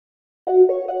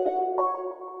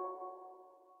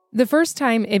The first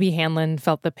time Ibby Hanlon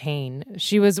felt the pain,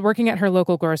 she was working at her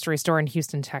local grocery store in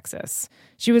Houston, Texas.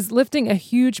 She was lifting a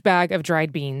huge bag of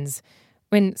dried beans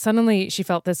when suddenly she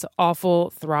felt this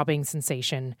awful throbbing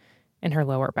sensation in her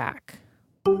lower back.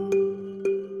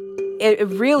 It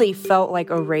really felt like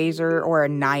a razor or a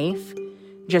knife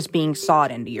just being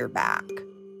sawed into your back.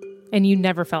 And you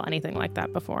never felt anything like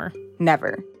that before?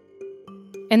 Never.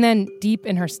 And then deep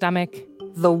in her stomach,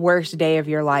 the worst day of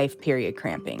your life, period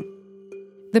cramping.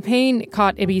 The pain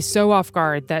caught Ibby so off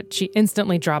guard that she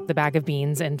instantly dropped the bag of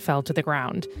beans and fell to the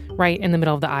ground, right in the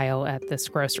middle of the aisle at this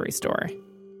grocery store.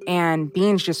 And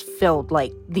beans just filled,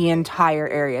 like, the entire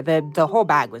area. The whole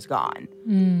bag was gone.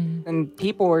 And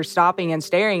people were stopping and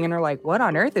staring and are like, what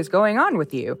on earth is going on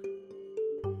with you?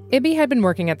 Ibby had been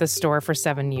working at the store for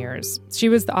 7 years. She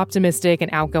was the optimistic and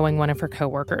outgoing one of her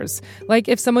coworkers. Like,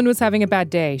 if someone was having a bad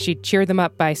day, she'd cheer them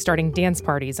up by starting dance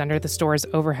parties under the store's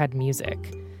overhead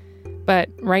music. But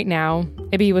right now,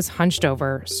 Ibby was hunched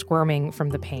over, squirming from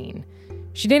the pain.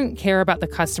 She didn't care about the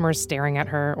customers staring at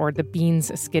her or the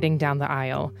beans skidding down the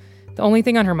aisle. The only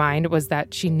thing on her mind was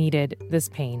that she needed this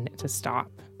pain to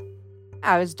stop.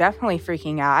 I was definitely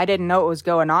freaking out. I didn't know what was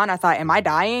going on. I thought, am I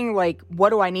dying? Like, what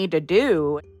do I need to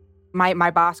do? My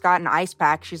boss got an ice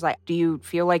pack. She's like, do you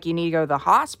feel like you need to go to the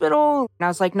hospital? And I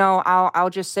was like, no,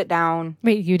 I'll just sit down.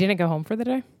 Wait, you didn't go home for the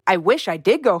day? I wish I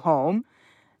did go home.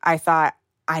 I thought,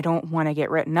 I don't want to get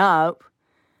written up.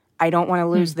 I don't want to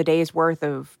lose the day's worth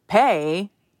of pay.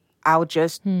 I'll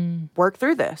just work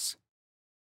through this.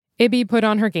 Ibby put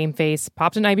on her game face,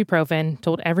 popped an ibuprofen,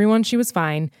 told everyone she was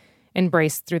fine, and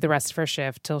braced through the rest of her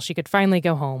shift till she could finally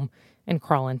go home and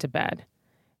crawl into bed.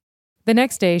 The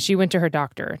next day, she went to her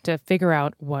doctor to figure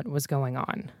out what was going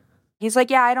on. He's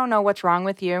like, yeah, I don't know what's wrong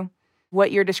with you.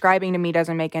 What you're describing to me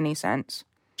doesn't make any sense.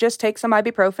 Just take some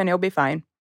ibuprofen, it'll be fine.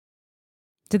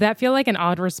 Did that feel like an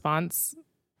odd response?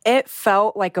 It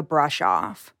felt like a brush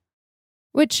off.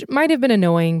 Which might have been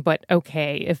annoying, but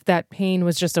okay, if that pain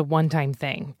was just a one-time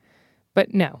thing.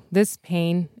 But no, this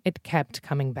pain, it kept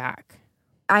coming back.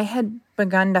 I had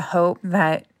begun to hope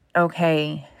that,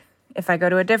 okay, if I go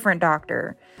to a different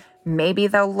doctor, maybe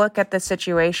they'll look at the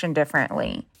situation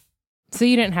differently. So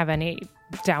you didn't have any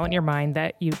doubt in your mind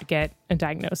that you'd get a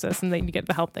diagnosis and that you'd get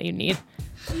the help that you need?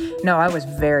 No, I was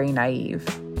very naive.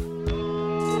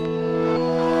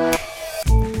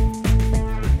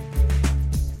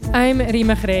 I'm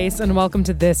Reema Khrais, and welcome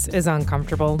to This is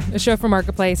Uncomfortable, a show from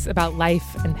Marketplace about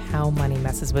life and how money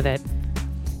messes with it.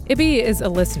 Ibby is a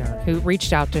listener who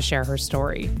reached out to share her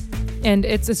story. And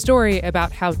it's a story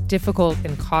about how difficult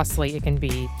and costly it can be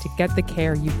to get the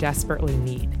care you desperately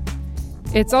need.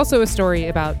 It's also a story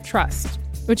about trust,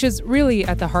 which is really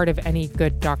at the heart of any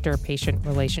good doctor-patient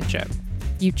relationship.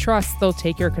 You trust they'll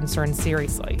take your concerns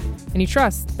seriously, and you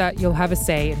trust that you'll have a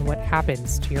say in what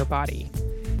happens to your body.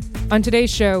 On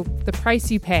today's show, the price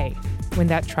you pay when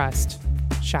that trust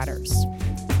shatters.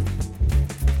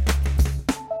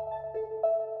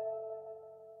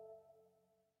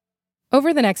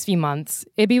 Over the next few months,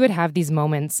 Ibby would have these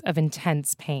moments of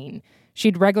intense pain.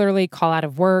 She'd regularly call out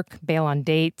of work, bail on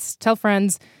dates, tell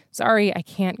friends, sorry, I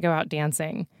can't go out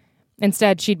dancing.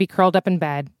 Instead, she'd be curled up in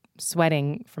bed,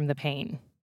 sweating from the pain.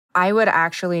 I would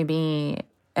actually be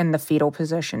in the fetal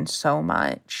position so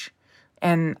much.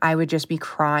 And I would just be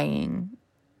crying,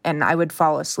 and I would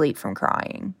fall asleep from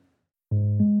crying.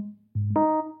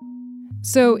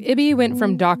 So Ibby went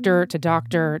from doctor to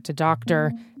doctor to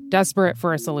doctor, desperate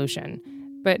for a solution.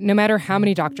 But no matter how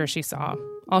many doctors she saw,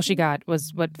 all she got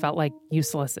was what felt like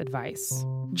useless advice.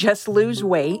 Just lose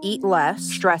weight, eat less,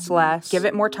 stress less, give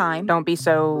it more time, don't be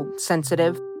so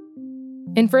sensitive.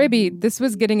 And for Ibby, this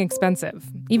was getting expensive.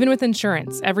 Even with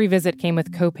insurance, every visit came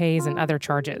with copays and other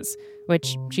charges,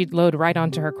 which she'd load right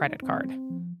onto her credit card.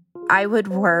 I would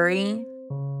worry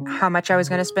how much I was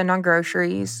going to spend on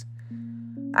groceries.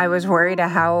 I was worried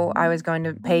how I was going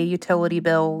to pay utility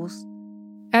bills.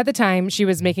 At the time, she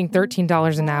was making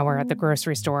 $13 an hour at the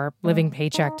grocery store, living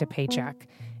paycheck to paycheck.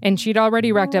 And she'd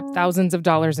already racked up thousands of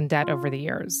dollars in debt over the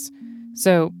years.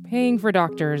 So paying for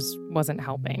doctors wasn't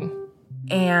helping.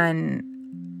 And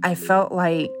I felt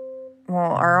like,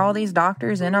 well, are all these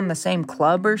doctors in on the same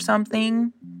club or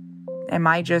something? Am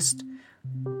I just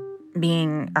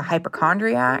being a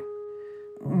hypochondriac?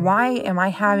 Why am I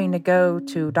having to go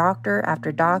to doctor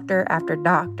after doctor after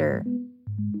doctor?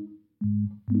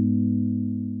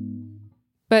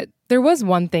 But there was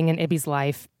one thing in Ibby's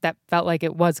life that felt like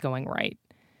it was going right.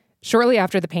 Shortly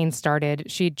after the pain started,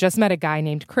 she'd just met a guy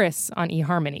named Chris on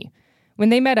eHarmony. When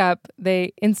they met up,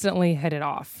 they instantly hit it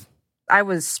off. I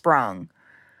was sprung.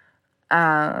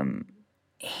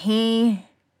 He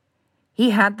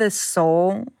had this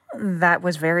soul that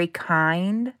was very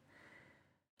kind.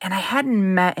 And I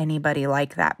hadn't met anybody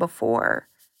like that before.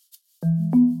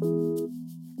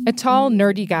 A tall,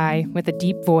 nerdy guy with a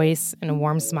deep voice and a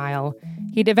warm smile,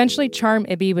 he'd eventually charm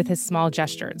Ibby with his small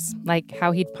gestures, like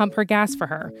how he'd pump her gas for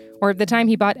her, or the time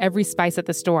he bought every spice at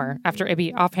the store after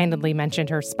Ibby offhandedly mentioned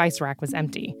her spice rack was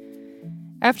empty.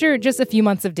 After just a few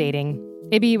months of dating,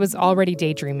 Ibby was already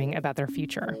daydreaming about their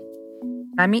future.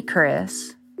 I meet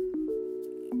Chris,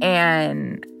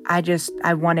 and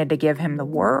I wanted to give him the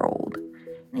world.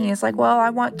 And he's like, well, I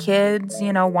want kids,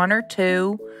 1 or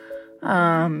 2.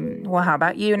 Well, how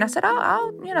about you? And I said,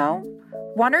 I'll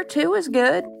 1 or 2 is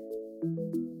good.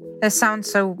 This sounds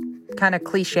so kind of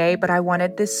cliche, but I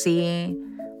wanted to see,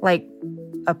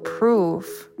 a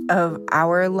proof of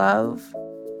our love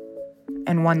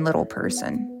in one little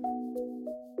person.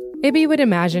 Ibby would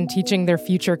imagine teaching their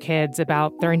future kids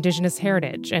about their indigenous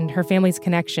heritage and her family's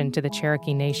connection to the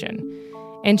Cherokee Nation.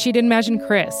 And she'd imagine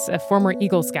Chris, a former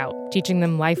Eagle Scout, teaching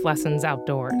them life lessons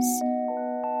outdoors.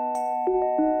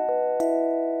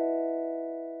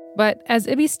 But as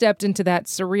Ibby stepped into that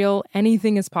surreal,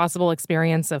 anything-is-possible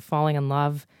experience of falling in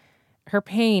love, her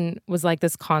pain was like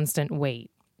this constant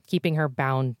weight, keeping her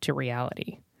bound to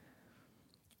reality.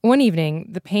 One evening,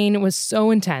 the pain was so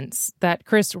intense that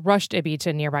Chris rushed Ibby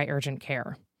to nearby urgent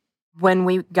care. When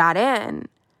we got in,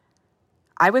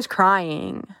 I was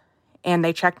crying, and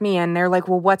they checked me in. They're like,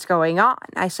 well, what's going on?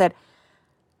 I said,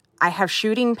 I have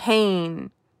shooting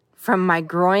pain from my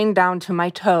groin down to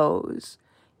my toes.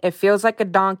 It feels like a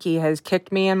donkey has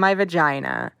kicked me in my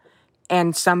vagina,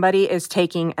 and somebody is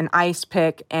taking an ice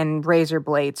pick and razor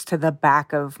blades to the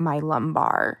back of my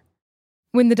lumbar.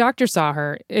 When the doctor saw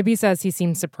her, Ibby says he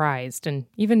seemed surprised and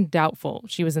even doubtful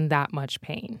she was in that much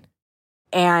pain.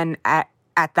 And at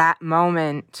that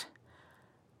moment,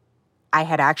 I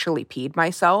had actually peed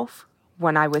myself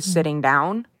when I was sitting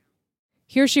down.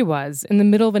 Here she was, in the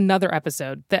middle of another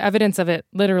episode, the evidence of it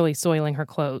literally soiling her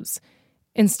clothes.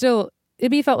 And still,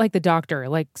 Ibby felt like the doctor,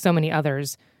 like so many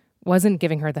others, wasn't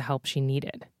giving her the help she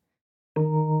needed.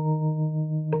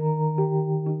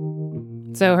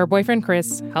 So her boyfriend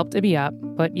Chris helped Ibby up,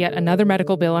 put yet another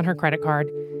medical bill on her credit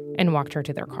card, and walked her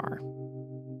to their car.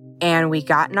 And we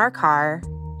got in our car,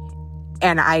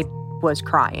 and I was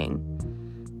crying.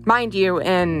 Mind you,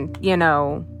 and,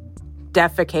 defecated,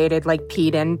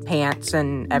 peed in pants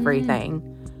and everything.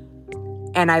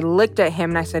 And I looked at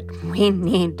him and I said, we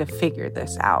need to figure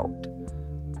this out.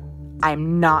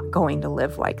 I'm not going to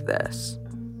live like this.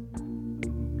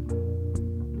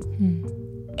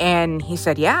 And he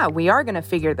said, yeah, we are going to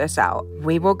figure this out.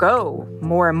 We will go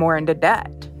more and more into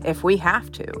debt if we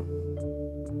have to.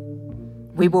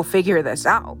 We will figure this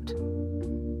out.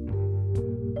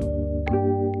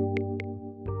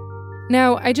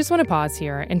 Now, I just want to pause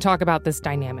here and talk about this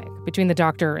dynamic between the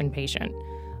doctor and patient.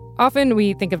 Often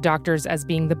we think of doctors as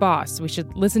being the boss we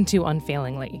should listen to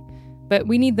unfailingly, but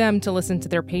we need them to listen to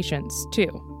their patients, too.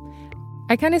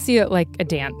 I kind of see it like a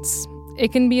dance.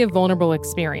 It can be a vulnerable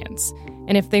experience,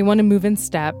 and if they want to move in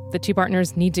step, the two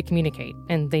partners need to communicate,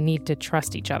 and they need to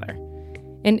trust each other.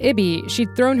 In Ibby,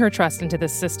 she'd thrown her trust into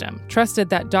this system, trusted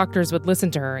that doctors would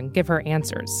listen to her and give her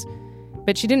answers.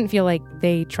 But she didn't feel like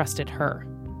they trusted her.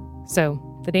 So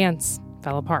the dance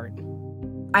fell apart.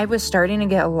 I was starting to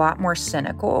get a lot more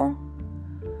cynical.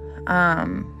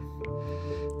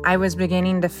 I was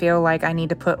beginning to feel like I need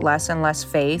to put less and less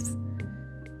faith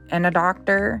in a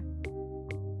doctor.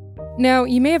 Now,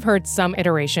 you may have heard some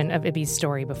iteration of Ibby's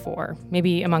story before,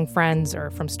 maybe among friends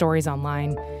or from stories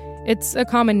online. It's a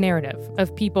common narrative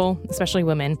of people, especially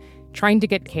women, trying to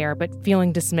get care but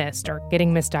feeling dismissed or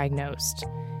getting misdiagnosed.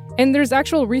 And there's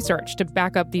actual research to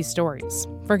back up these stories.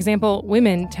 For example,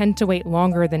 women tend to wait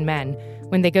longer than men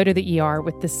when they go to the ER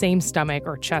with the same stomach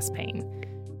or chest pain.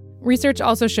 Research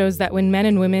also shows that when men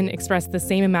and women express the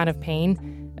same amount of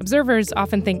pain, observers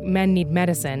often think men need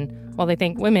medicine, while they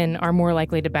think women are more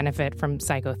likely to benefit from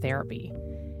psychotherapy.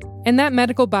 And that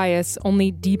medical bias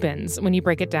only deepens when you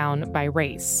break it down by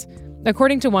race.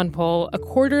 According to one poll,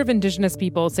 1/4 of Indigenous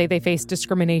people say they face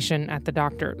discrimination at the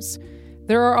doctors.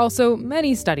 There are also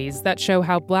many studies that show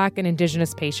how Black and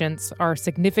Indigenous patients are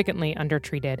significantly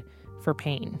undertreated for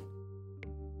pain.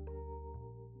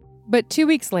 But 2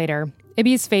 weeks later,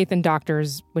 Ibby's faith in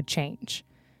doctors would change.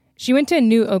 She went to a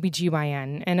new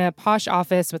OBGYN in a posh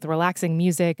office with relaxing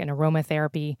music and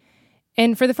aromatherapy.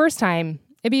 And for the first time,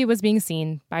 Ibby was being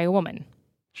seen by a woman.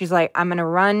 She's like, I'm going to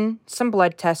run some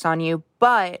blood tests on you,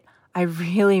 but I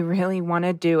really, really want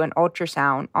to do an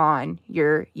ultrasound on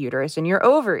your uterus and your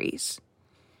ovaries.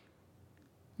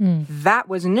 That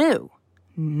was new.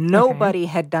 Nobody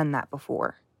had done that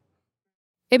before.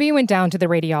 Ibby went down to the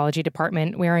radiology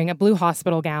department wearing a blue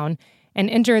hospital gown and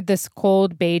entered this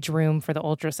cold beige room for the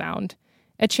ultrasound.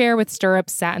 A chair with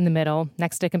stirrups sat in the middle,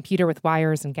 next to a computer with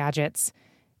wires and gadgets.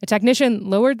 A technician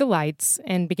lowered the lights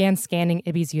and began scanning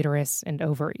Ibby's uterus and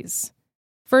ovaries.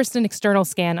 First an external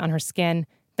scan on her skin,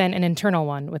 then an internal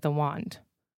one with a wand.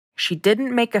 She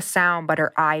didn't make a sound, but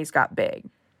her eyes got big.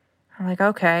 I'm like,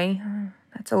 okay,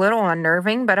 that's a little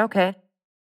unnerving, but okay.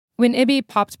 When Ibby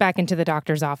popped back into the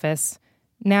doctor's office,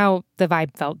 now the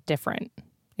vibe felt different.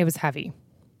 It was heavy.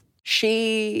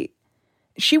 She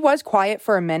was quiet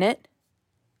for a minute.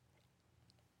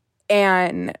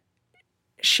 And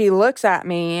she looks at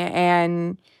me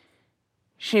and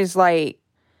she's like,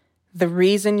 the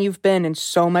reason you've been in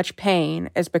so much pain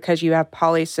is because you have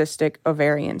polycystic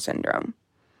ovarian syndrome.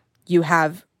 You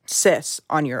have cysts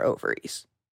on your ovaries.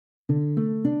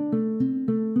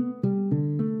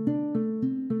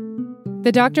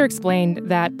 The doctor explained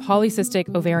that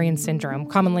polycystic ovarian syndrome,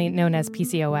 commonly known as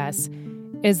PCOS,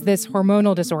 is this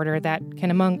hormonal disorder that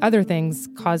can, among other things,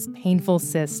 cause painful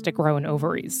cysts to grow in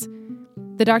ovaries.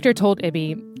 The doctor told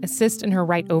Ibby a cyst in her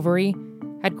right ovary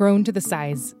had grown to the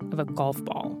size of a golf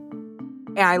ball.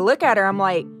 And I look at her, I'm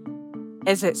like,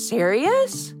 is it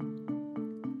serious?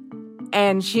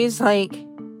 And she's like,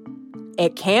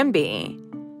 it can be,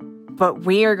 but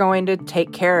we are going to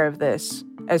take care of this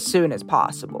as soon as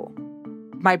possible.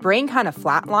 My brain kind of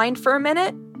flatlined for a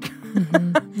minute.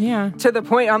 Mm-hmm. Yeah. To the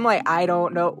point I'm like, I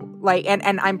don't know. Like,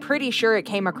 and I'm pretty sure it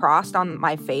came across on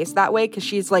my face that way because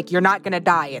she's like, you're not going to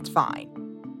die. It's fine.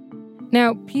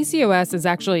 Now, PCOS is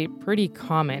actually pretty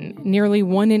common. Nearly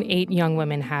 1 in 8 young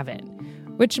women have it,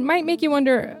 which might make you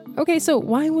wonder, okay, so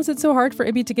why was it so hard for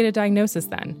Ibby to get a diagnosis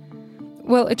then?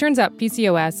 Well, it turns out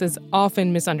PCOS is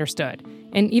often misunderstood.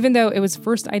 And even though it was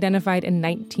first identified in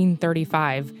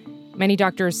 1935, many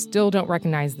doctors still don't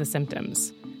recognize the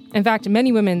symptoms. In fact,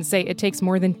 many women say it takes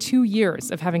more than 2 years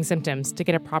of having symptoms to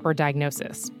get a proper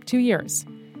diagnosis. 2 years.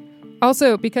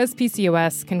 Also, because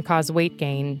PCOS can cause weight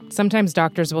gain, sometimes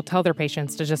doctors will tell their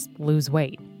patients to just lose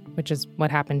weight, which is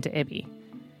what happened to Ibby.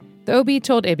 The OB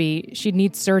told Ibby she'd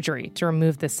need surgery to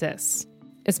remove the cysts,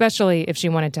 especially if she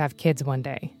wanted to have kids one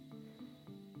day.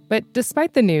 But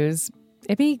despite the news,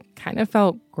 Ibby kind of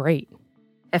felt great.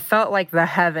 It felt like the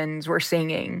heavens were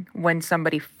singing when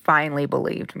somebody finally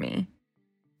believed me.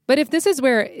 But if this is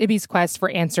where Ibby's quest for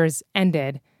answers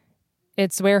ended,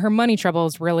 it's where her money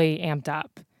troubles really amped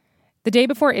up. The day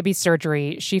before Ibby's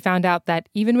surgery, she found out that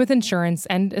even with insurance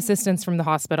and assistance from the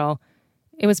hospital,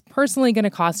 it was personally going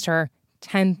to cost her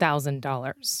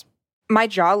 $10,000. My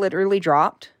jaw literally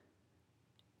dropped.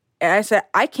 And I said,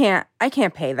 I can't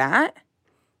pay that.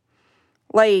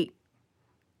 Like,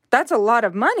 that's a lot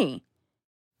of money.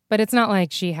 But it's not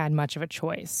like she had much of a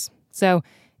choice. So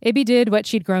Ibby did what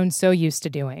she'd grown so used to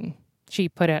doing. She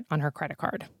put it on her credit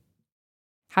card.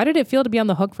 How did it feel to be on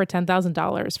the hook for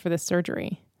 $10,000 for this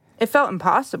surgery? It felt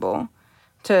impossible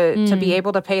to be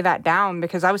able to pay that down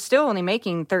because I was still only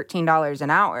making $13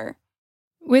 an hour.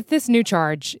 With this new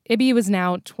charge, Ibby was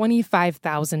now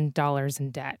 $25,000 in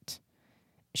debt.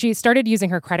 She started using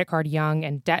her credit card young,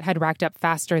 and debt had racked up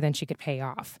faster than she could pay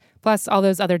off. Plus, all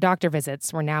those other doctor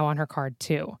visits were now on her card,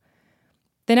 too.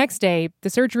 The next day, the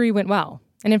surgery went well.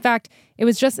 And in fact, it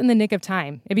was just in the nick of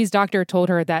time. Ibby's doctor told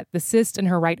her that the cyst in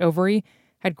her right ovary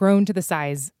had grown to the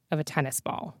size of a tennis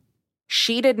ball.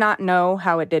 She did not know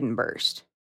how it didn't burst.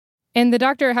 And the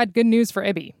doctor had good news for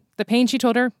Ibby. The pain, she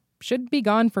told her, should be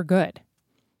gone for good.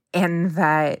 And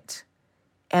that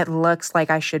it looks like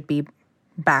I should be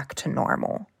back to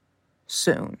normal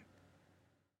soon.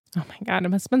 Oh my God, it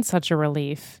must have been such a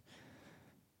relief.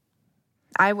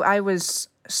 I was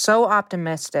so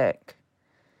optimistic,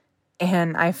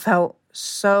 and I felt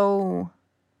so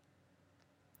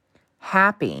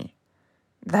happy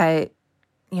that,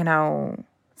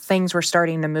 things were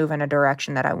starting to move in a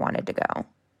direction that I wanted to go.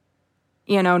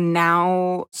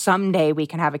 Now someday we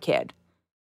can have a kid.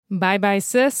 Bye-bye,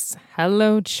 sis.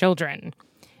 Hello, children.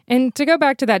 And to go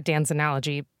back to that dance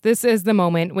analogy, this is the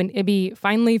moment when Ibby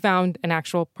finally found an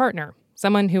actual partner,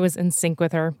 someone who was in sync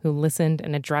with her, who listened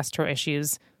and addressed her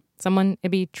issues, someone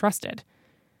Ibby trusted.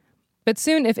 But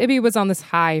soon, if Ibby was on this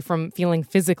high from feeling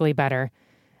physically better,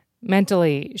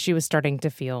 mentally, she was starting to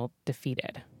feel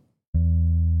defeated.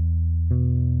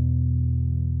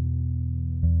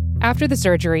 After the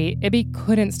surgery, Ibby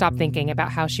couldn't stop thinking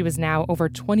about how she was now over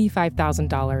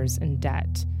 $25,000 in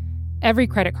debt. Every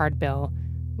credit card bill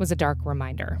was a dark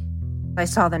reminder. I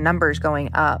saw the numbers going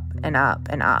up and up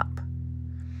and up.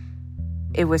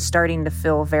 It was starting to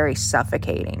feel very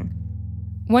suffocating.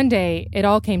 One day, it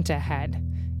all came to a head.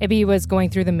 Ibby was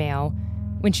going through the mail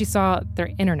when she saw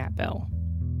their internet bill.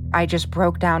 I just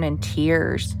broke down in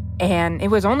tears. And it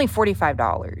was only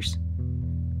 $45.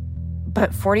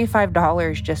 But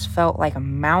 $45 just felt like a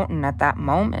mountain at that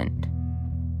moment.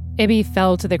 Ibby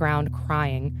fell to the ground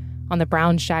crying on the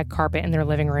brown shag carpet in their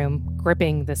living room,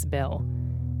 gripping this bill.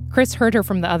 Chris heard her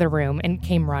from the other room and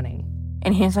came running.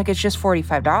 And he's like, it's just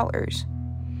 $45.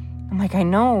 I'm like, I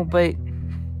know, but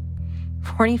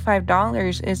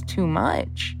 $45 is too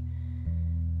much.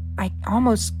 I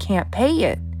almost can't pay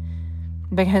it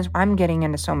because I'm getting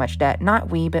into so much debt. Not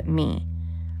we, but me.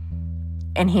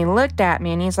 And he looked at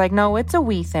me and he's like, no, it's a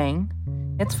we thing.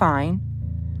 It's fine.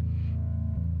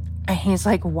 And he's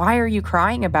like, why are you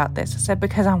crying about this? I said,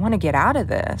 because I want to get out of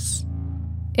this.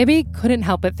 Ibby couldn't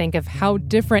help but think of how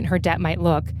different her debt might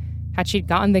look had she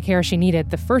gotten the care she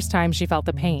needed the first time she felt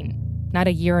the pain, not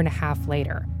a year and a half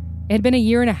later. It had been a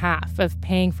year and a half of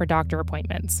paying for doctor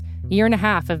appointments, a year and a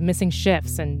half of missing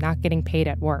shifts and not getting paid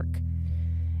at work.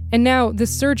 And now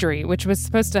this surgery, which was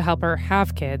supposed to help her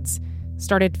have kids,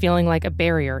 started feeling like a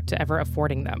barrier to ever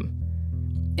affording them.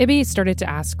 Ibby started to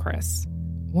ask Chris,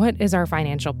 what is our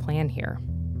financial plan here?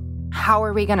 How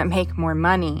are we going to make more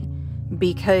money?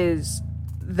 Because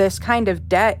this kind of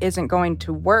debt isn't going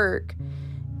to work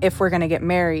if we're going to get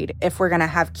married, if we're going to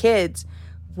have kids.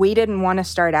 We didn't want to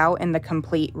start out in the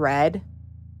complete red.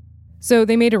 So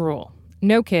they made a rule,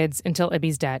 no kids until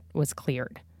Ibby's debt was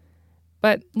cleared.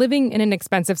 But living in an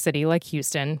expensive city like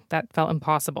Houston, that felt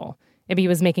impossible. Ibby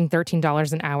was making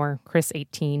 $13 an hour, Chris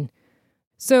 $18.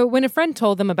 So when a friend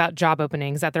told them about job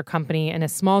openings at their company in a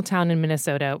small town in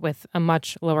Minnesota with a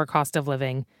much lower cost of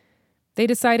living, they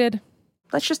decided,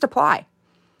 let's just apply.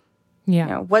 Yeah.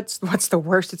 You know, what's the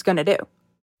worst it's going to do?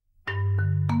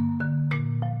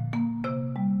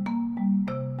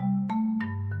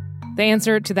 The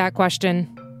answer to that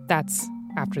question, that's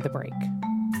after the break.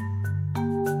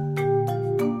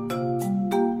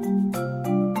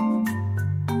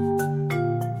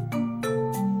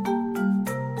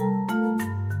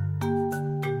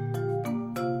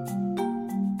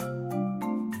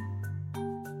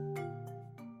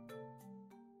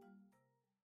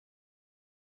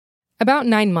 About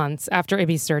 9 months after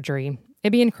Ibby's surgery,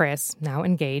 Ibby and Chris, now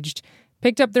engaged,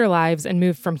 picked up their lives and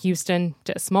moved from Houston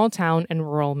to a small town in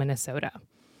rural Minnesota.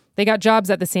 They got jobs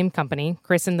at the same company,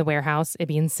 Chris in the warehouse,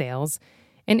 Ibby in sales,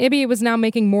 and Ibby was now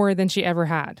making more than she ever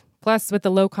had. Plus, with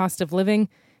the low cost of living,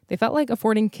 they felt like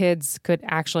affording kids could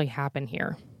actually happen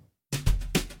here.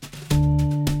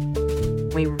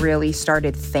 We really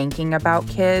started thinking about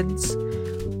kids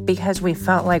because we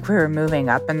felt like we were moving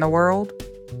up in the world.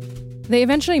 They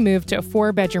eventually moved to a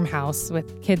 4-bedroom house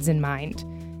with kids in mind.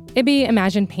 Ibby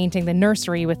imagined painting the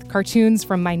nursery with cartoons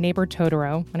from My Neighbor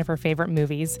Totoro, one of her favorite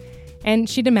movies, and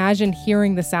she'd imagined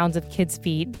hearing the sounds of kids'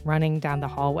 feet running down the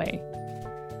hallway.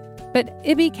 But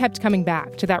Ibby kept coming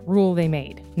back to that rule they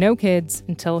made, no kids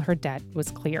until her debt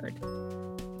was cleared.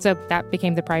 So that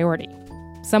became the priority.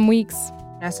 Some weeks,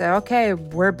 I said, okay,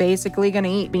 we're basically going to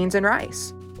eat beans and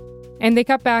rice. And they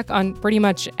cut back on pretty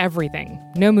much everything.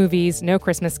 No movies, no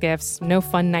Christmas gifts, no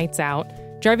fun nights out.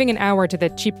 Driving an hour to the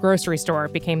cheap grocery store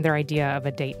became their idea of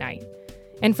a date night.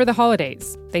 And for the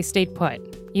holidays, they stayed put,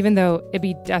 even though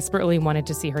Ibby desperately wanted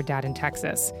to see her dad in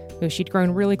Texas, who she'd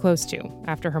grown really close to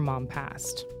after her mom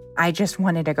passed. I just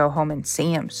wanted to go home and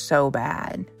see him so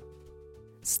bad.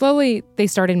 Slowly, they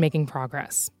started making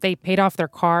progress. They paid off their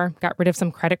car, got rid of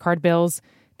some credit card bills.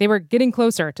 They were getting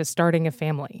closer to starting a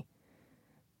family.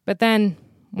 But then,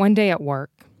 one day at work,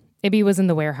 Ibby was in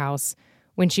the warehouse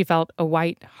when she felt a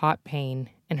white, hot pain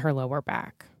in her lower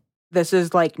back. This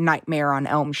is like Nightmare on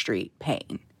Elm Street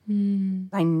pain.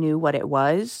 I knew what it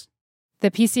was.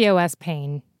 The PCOS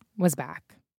pain was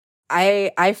back.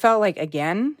 I felt like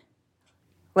again,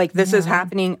 like this is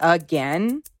happening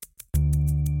again.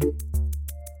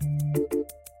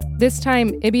 This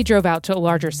time, Ibby drove out to a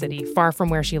larger city far from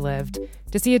where she lived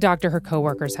to see a doctor her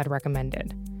coworkers had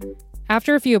recommended.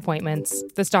 After a few appointments,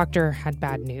 this doctor had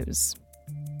bad news.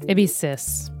 Ibby's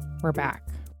cysts were back.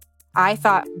 I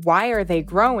thought, why are they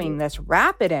growing this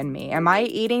rapid in me? Am I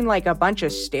eating like a bunch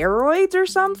of steroids or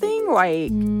something?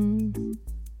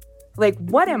 Like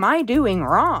what am I doing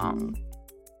wrong?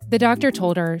 The doctor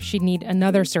told her she'd need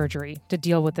another surgery to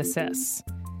deal with the cysts.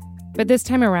 But this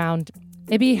time around,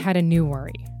 Ibby had a new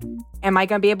worry. Am I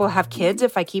going to be able to have kids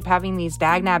if I keep having these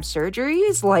dag-nab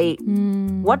surgeries?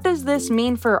 What does this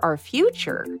mean for our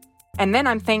future? And then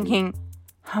I'm thinking,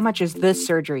 how much is this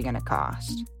surgery going to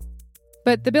cost?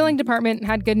 But the billing department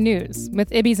had good news. With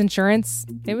Ibby's insurance,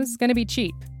 it was going to be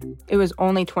cheap. It was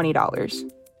only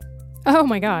 $20. Oh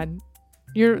my God.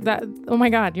 Oh my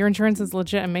God, your insurance is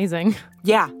legit amazing.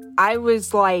 Yeah, I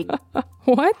was like,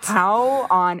 what? How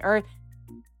on earth?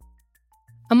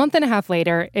 A month and a half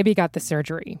later, Ibby got the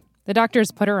surgery. The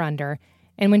doctors put her under,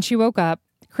 and when she woke up,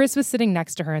 Chris was sitting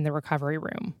next to her in the recovery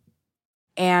room.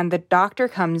 And the doctor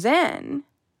comes in,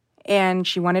 and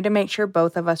she wanted to make sure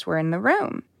both of us were in the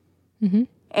room. Mm-hmm.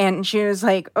 And she was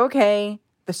like, okay,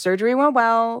 the surgery went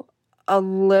well, a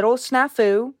little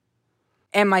snafu,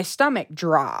 and my stomach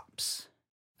drops.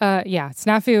 Yeah,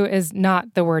 snafu is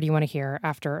not the word you want to hear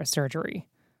after a surgery.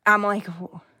 I'm like,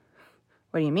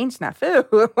 what do you mean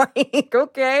snafu? Like,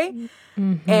 okay.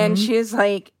 Mm-hmm. And she's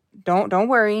like, don't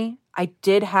worry. I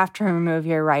did have to remove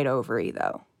your right ovary,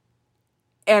 though.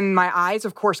 And my eyes,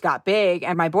 of course, got big.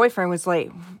 And my boyfriend was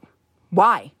like,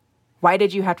 why? Why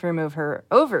did you have to remove her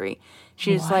ovary?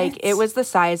 She's like, it was the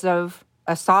size of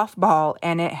a softball,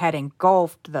 and it had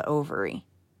engulfed the ovary.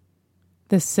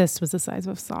 The cyst was the size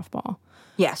of a softball.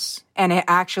 Yes, and it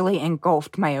actually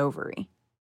engulfed my ovary.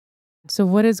 So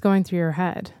what is going through your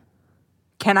head?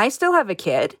 Can I still have a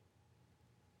kid?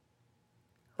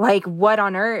 Like, what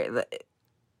on earth?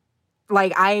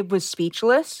 Like, I was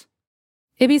speechless.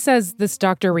 Ibby says this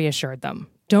doctor reassured them.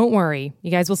 Don't worry, you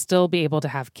guys will still be able to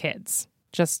have kids,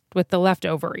 just with the left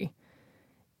ovary.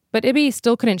 But Ibby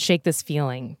still couldn't shake this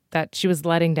feeling that she was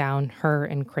letting down her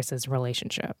and Chris's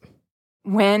relationship.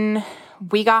 When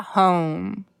we got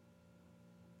home,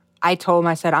 I told him,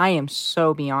 I said, I am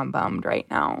so beyond bummed right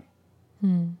now.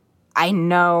 I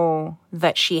know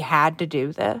that she had to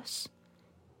do this,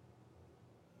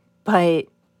 but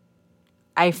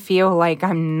I feel like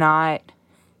I'm not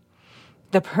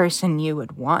the person you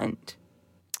would want.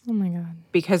 Oh my God.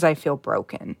 Because I feel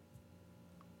broken.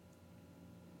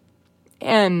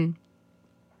 And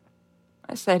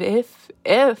I said, if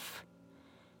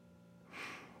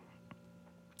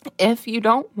you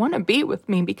don't want to be with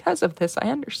me because of this, I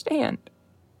understand.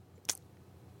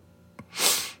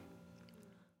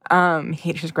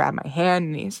 He just grabbed my hand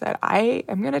and he said, I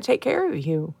am going to take care of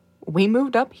you. We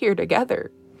moved up here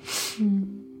together.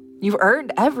 You've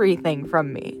earned everything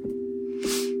from me.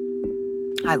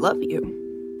 I love you.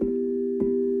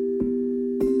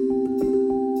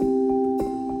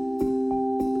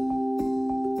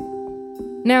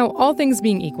 Now, all things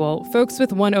being equal, folks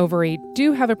with one ovary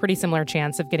do have a pretty similar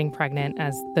chance of getting pregnant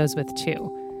as those with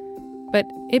two. But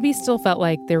Ibby still felt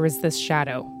like there was this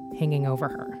shadow hanging over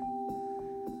her.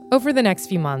 Over the next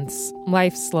few months,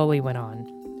 life slowly went on.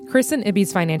 Chris and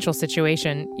Ibby's financial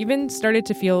situation even started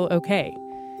to feel okay.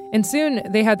 And soon,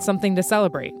 they had something to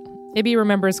celebrate. Ibby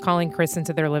remembers calling Chris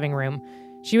into their living room.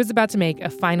 She was about to make a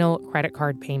final credit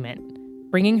card payment,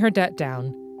 bringing her debt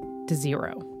down to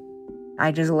zero.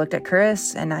 I just looked at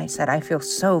Chris and I said, I feel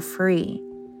so free.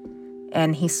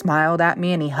 And he smiled at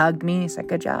me and he hugged me. He said,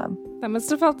 good job. That must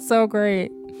have felt so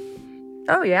great.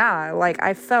 Oh, yeah. Like,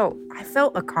 I felt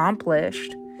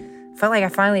accomplished. Felt like I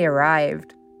finally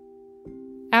arrived.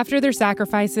 After their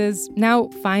sacrifices, now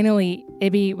finally,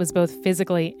 Ibby was both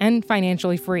physically and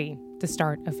financially free to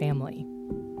start a family.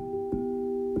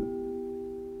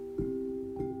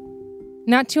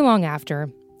 Not too long after,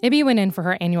 Ibby went in for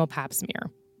her annual pap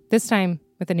smear, this time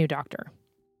with a new doctor.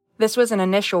 This was an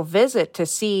initial visit to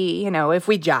see, if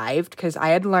we jived, because I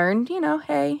had learned,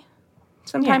 hey,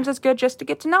 sometimes it's good just to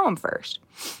get to know him first.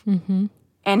 Mm-hmm.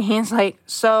 And he's like,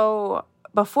 so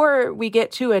before we get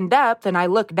too in-depth and I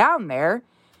look down there,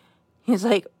 he's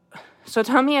like, so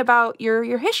tell me about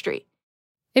your history.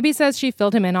 Ibby says she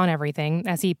filled him in on everything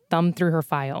as he thumbed through her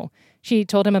file. She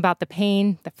told him about the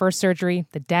pain, the first surgery,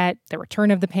 the debt, the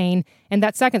return of the pain, and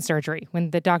that second surgery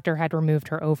when the doctor had removed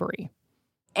her ovary.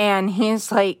 And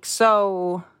he's like,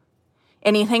 so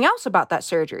anything else about that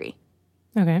surgery?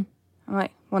 Okay. I'm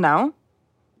like, well, no.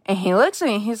 And he looks at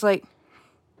me and he's like,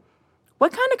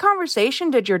 what kind of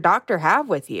conversation did your doctor have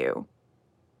with you?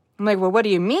 I'm like, well, what do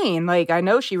you mean? Like, I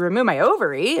know she removed my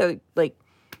ovary. Like,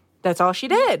 that's all she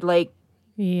did. Like,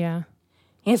 yeah.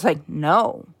 He's like,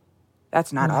 no,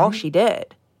 that's not all she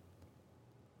did.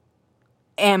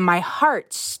 And my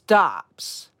heart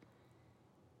stops.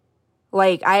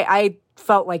 Like, I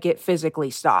felt like it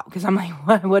physically stopped because I'm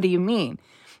like, what do you mean?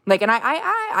 Like, and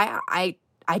I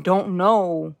don't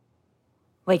know.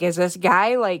 Like, is this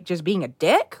guy like just being a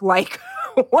dick? Like,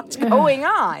 what's going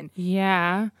on?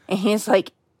 Yeah. And he's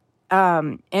like,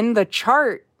 in the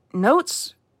chart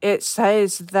notes, it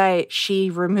says that she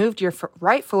removed your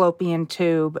right fallopian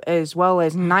tube as well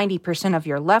as 90% of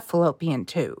your left fallopian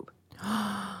tube.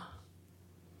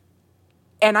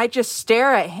 And I just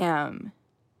stare at him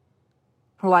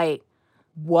like,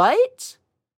 what?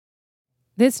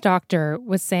 This doctor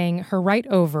was saying her right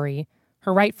ovary,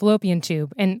 her right fallopian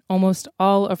tube, and almost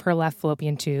all of her left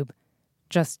fallopian tube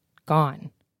just gone.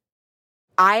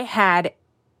 I had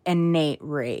innate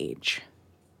rage.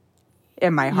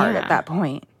 in my heart at that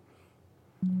point.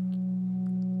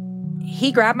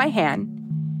 He grabbed my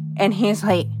hand and he's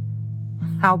like,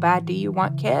 how bad do you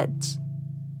want kids?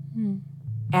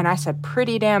 And I said,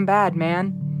 pretty damn bad,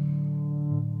 man.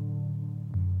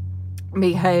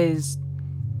 Because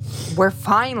we're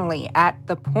finally at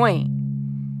the point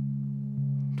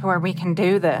to where we can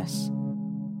do this.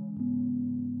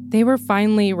 They were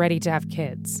finally ready to have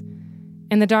kids.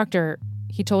 And the doctor,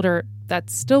 he told her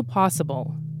that's still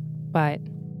possible, but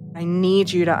I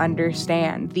need you to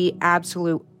understand the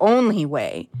absolute only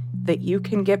way that you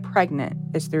can get pregnant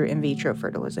is through in vitro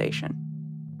fertilization.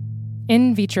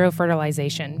 In vitro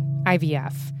fertilization,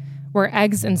 IVF, where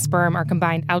eggs and sperm are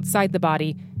combined outside the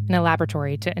body in a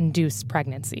laboratory to induce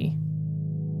pregnancy.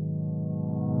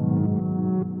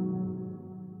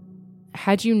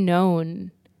 Had you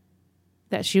known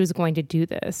that she was going to do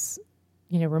this,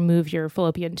 remove your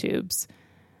fallopian tubes,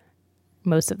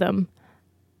 most of them,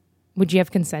 would you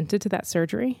have consented to that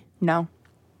surgery? No.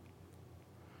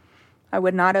 I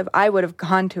would not have. I would have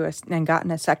gone to us and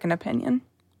gotten a second opinion.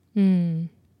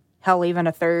 Hell, even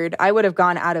a third. I would have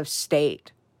gone out of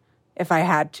state if I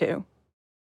had to.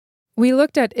 We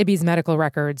looked at Ibby's medical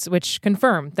records, which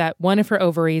confirmed that one of her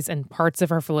ovaries and parts of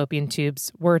her fallopian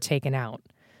tubes were taken out.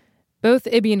 Both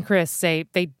Ibby and Khrais say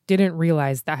they didn't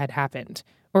realize that had happened,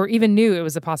 or even knew it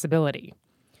was a possibility.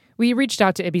 We reached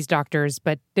out to Ibby's doctors,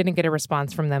 but didn't get a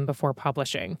response from them before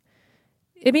publishing.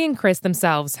 Ibby and Khrais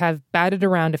themselves have batted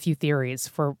around a few theories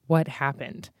for what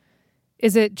happened.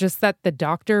 Is it just that the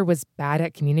doctor was bad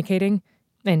at communicating,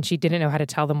 and she didn't know how to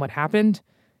tell them what happened?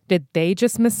 Did they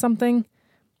just miss something?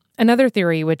 Another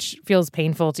theory, which feels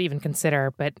painful to even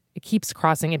consider, but it keeps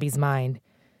crossing Ibby's mind,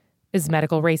 is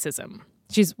medical racism.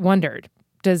 She's wondered,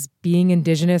 does being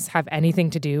Indigenous have anything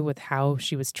to do with how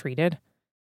she was treated?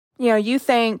 You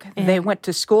think they went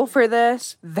to school for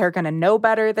this, they're going to know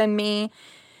better than me.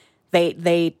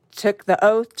 They took the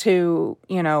oath to,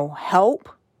 help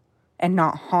and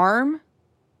not harm.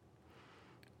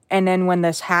 And then when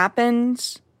this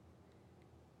happens,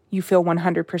 you feel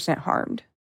 100% harmed.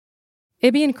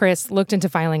 Ibby and Khrais looked into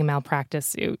filing a malpractice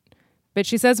suit. But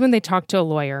she says when they talked to a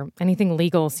lawyer, anything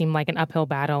legal seemed like an uphill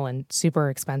battle and super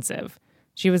expensive.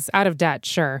 She was out of debt,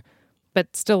 sure,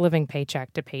 but still living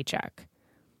paycheck to paycheck.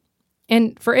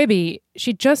 And for Ibby,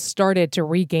 she just started to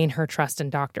regain her trust in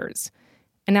doctors.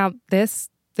 And now this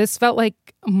felt like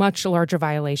a much larger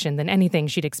violation than anything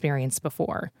she'd experienced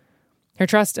before. Her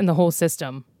trust in the whole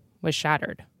system was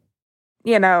shattered.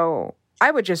 I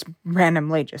would just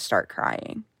randomly just start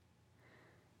crying.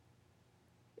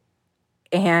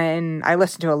 And I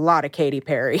listened to a lot of Katy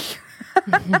Perry.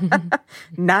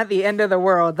 Not the end of the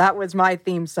world. That was my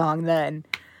theme song then.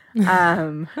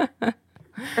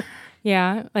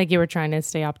 Yeah, like you were trying to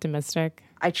stay optimistic.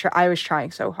 I was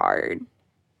trying so hard.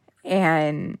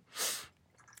 And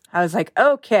I was like,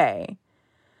 okay,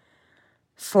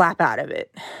 slap out of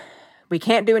it. We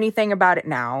can't do anything about it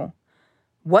now.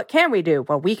 What can we do?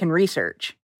 Well, we can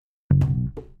research.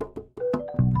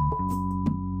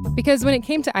 Because when it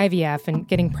came to IVF and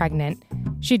getting pregnant,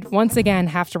 she'd once again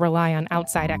have to rely on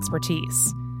outside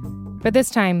expertise. But this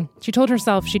time, she told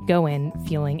herself she'd go in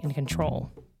feeling in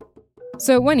control.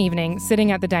 So one evening,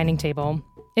 sitting at the dining table,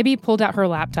 Ibby pulled out her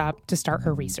laptop to start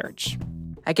her research.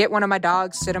 I get one of my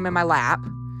dogs, sit them in my lap,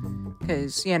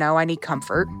 because, I need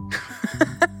comfort.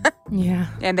 Yeah.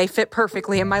 And they fit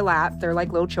perfectly in my lap. They're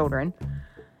like little children.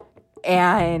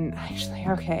 And I was like,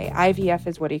 okay, IVF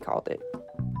is what he called it.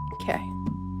 Okay.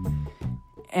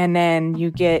 And then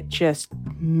you get just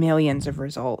millions of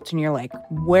results. And you're like,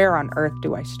 where on earth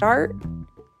do I start?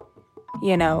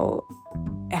 And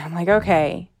I'm like,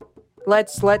 okay,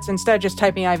 let's instead of just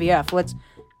typing IVF, let's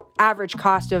average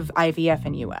cost of IVF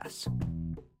in U.S.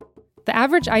 The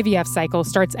average IVF cycle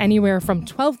starts anywhere from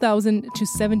 $12,000 to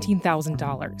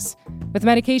 $17,000. With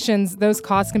medications, those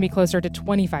costs can be closer to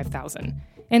 $25,000.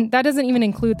 And that doesn't even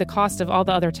include the cost of all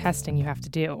the other testing you have to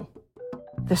do.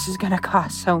 This is going to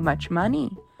cost so much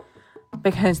money.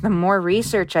 Because the more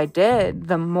research I did,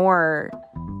 the more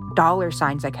dollar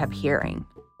signs I kept hearing.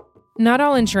 Not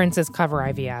all insurances cover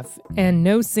IVF, and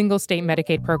no single state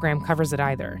Medicaid program covers it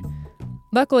either.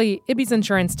 Luckily, Ibby's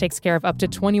insurance takes care of up to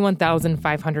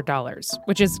 $21,500,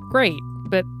 which is great,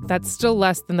 but that's still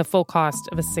less than the full cost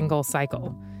of a single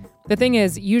cycle. The thing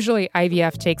is, usually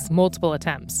IVF takes multiple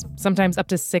attempts, sometimes up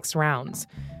to 6 rounds,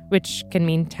 which can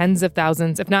mean tens of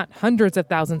thousands, if not hundreds of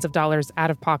thousands of dollars out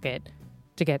of pocket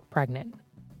to get pregnant.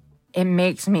 It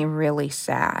makes me really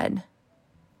sad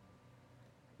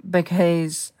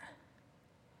because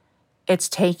it's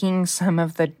taking some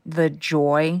of the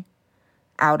joy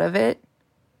out of it.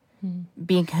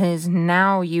 because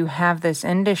now you have this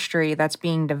industry that's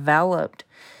being developed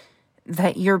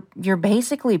that you're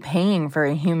basically paying for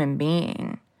a human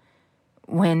being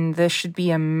when this should be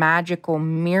a magical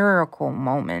miracle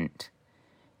moment.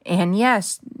 And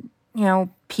yes,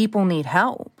 people need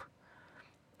help,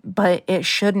 but it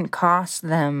shouldn't cost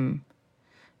them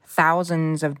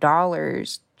thousands of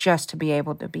dollars just to be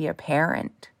able to be a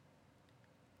parent.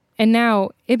 And now,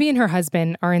 Ibby and her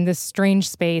husband are in this strange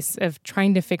space of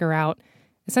trying to figure out,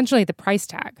 essentially, the price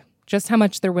tag, just how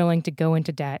much they're willing to go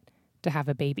into debt to have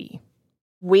a baby.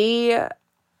 We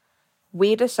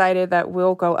decided that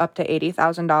we'll go up to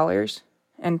 $80,000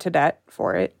 into debt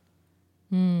for it.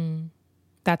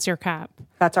 That's your cap?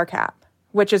 That's our cap,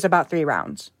 which is about 3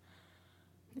 rounds.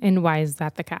 And why is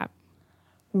that the cap?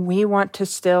 We want to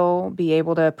still be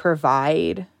able to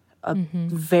provide a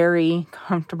very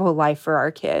comfortable life for our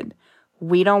kid.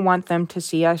 We don't want them to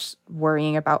see us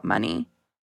worrying about money.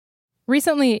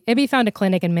 Recently, Ibby found a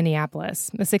clinic in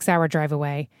Minneapolis, a 6-hour drive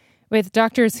away, with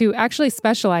doctors who actually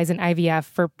specialize in IVF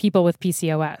for people with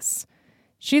PCOS.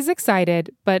 She's excited,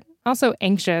 but also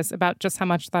anxious about just how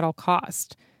much that'll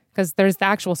cost. Because there's the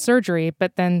actual surgery,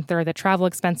 but then there are the travel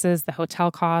expenses, the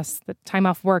hotel costs, the time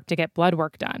off work to get blood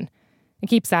work done. It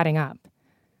keeps adding up.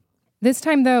 This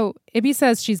time, though, Ibby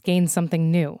says she's gained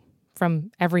something new from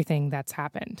everything that's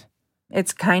happened.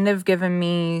 It's kind of given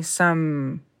me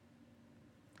some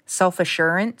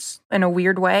self-assurance in a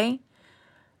weird way,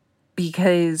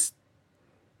 because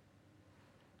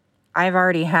I've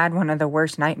already had one of the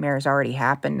worst nightmares already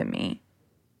happen to me.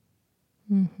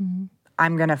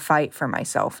 I'm going to fight for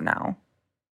myself now.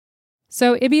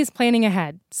 So Ibby's planning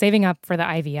ahead, saving up for the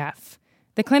IVF.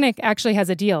 The clinic actually has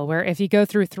a deal where if you go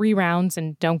through 3 rounds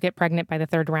and don't get pregnant by the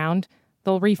 3rd round,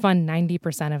 they'll refund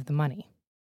 90% of the money.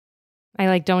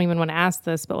 I don't even want to ask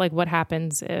this, but what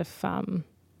happens if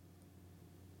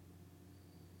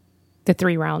the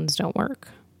 3 rounds don't work?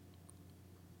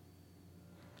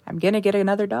 I'm going to get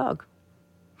another dog.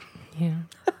 Yeah.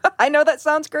 I know that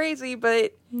sounds crazy,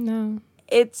 but no.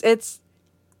 It's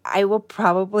I will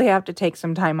probably have to take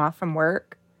some time off from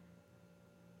work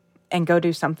and go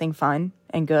do something fun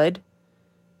and good,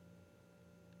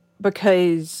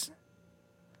 because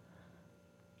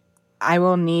I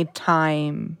will need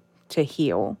time to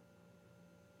heal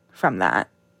from that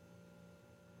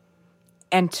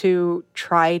and to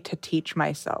try to teach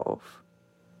myself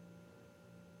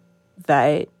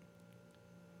that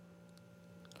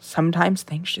sometimes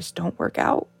things just don't work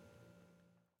out.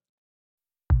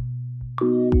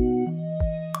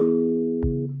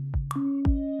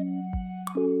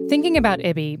 Thinking about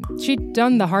Ibby, she'd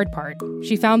done the hard part.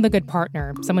 She found the good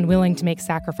partner, someone willing to make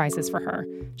sacrifices for her.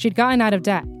 She'd gotten out of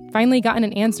debt, finally gotten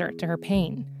an answer to her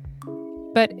pain.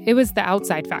 But it was the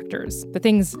outside factors, the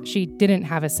things she didn't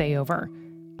have a say over,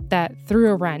 that threw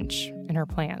a wrench in her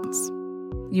plans.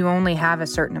 You only have a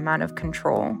certain amount of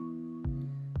control.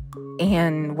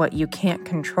 And what you can't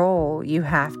control, you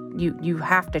have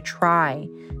to try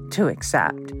to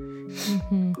accept.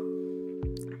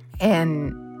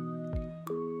 And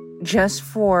just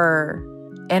for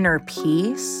inner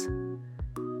peace,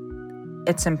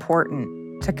 it's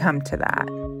important to come to that.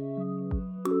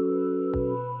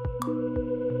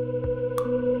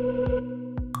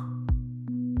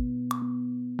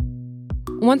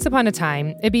 Once upon a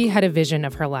time, Ibby had a vision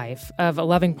of her life, of a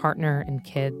loving partner and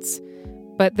kids.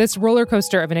 But this roller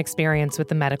coaster of an experience with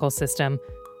the medical system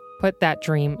put that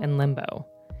dream in limbo.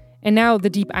 And now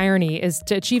the deep irony is,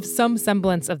 to achieve some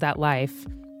semblance of that life,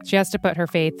 she has to put her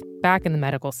faith back in the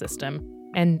medical system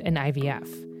and in IVF,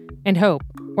 and hope,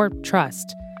 or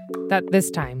trust, that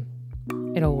this time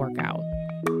it'll work out.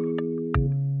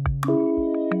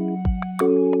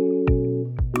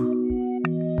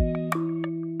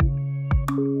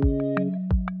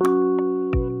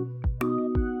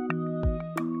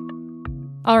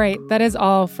 All right, that is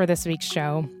all for this week's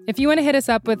show. If you want to hit us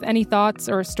up with any thoughts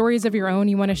or stories of your own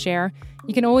you want to share,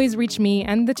 you can always reach me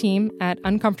and the team at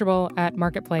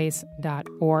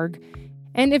uncomfortable@marketplace.org.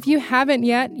 And if you haven't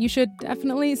yet, you should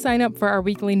definitely sign up for our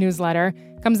weekly newsletter.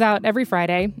 It comes out every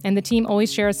Friday, and the team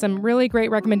always shares some really great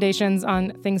recommendations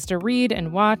on things to read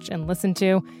and watch and listen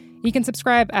to. You can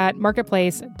subscribe at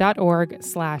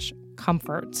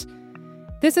marketplace.org/comfort.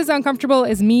 This is Uncomfortable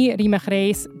is me, Reema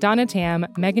Khrais, Donna Tam,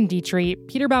 Megan Detrie,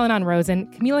 Peter Balonon-Rosen,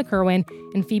 Camila Kerwin,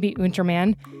 and Phoebe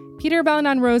Unterman. Peter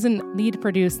Balonon-Rosen lead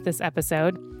produced this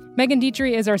episode. Megan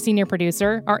Detrie is our senior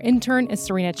producer. Our intern is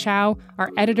Serena Chow.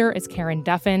 Our editor is Karen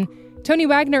Duffin. Tony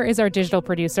Wagner is our digital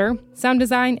producer. Sound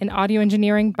design and audio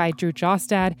engineering by Drew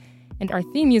Jostad. And our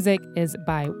theme music is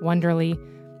by Wonderly.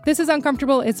 This is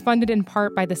Uncomfortable is funded in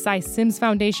part by the Cy Sims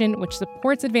Foundation, which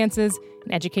supports advances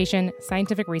in education,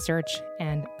 scientific research,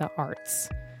 and the arts.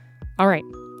 All right,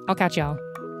 I'll catch y'all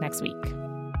next week.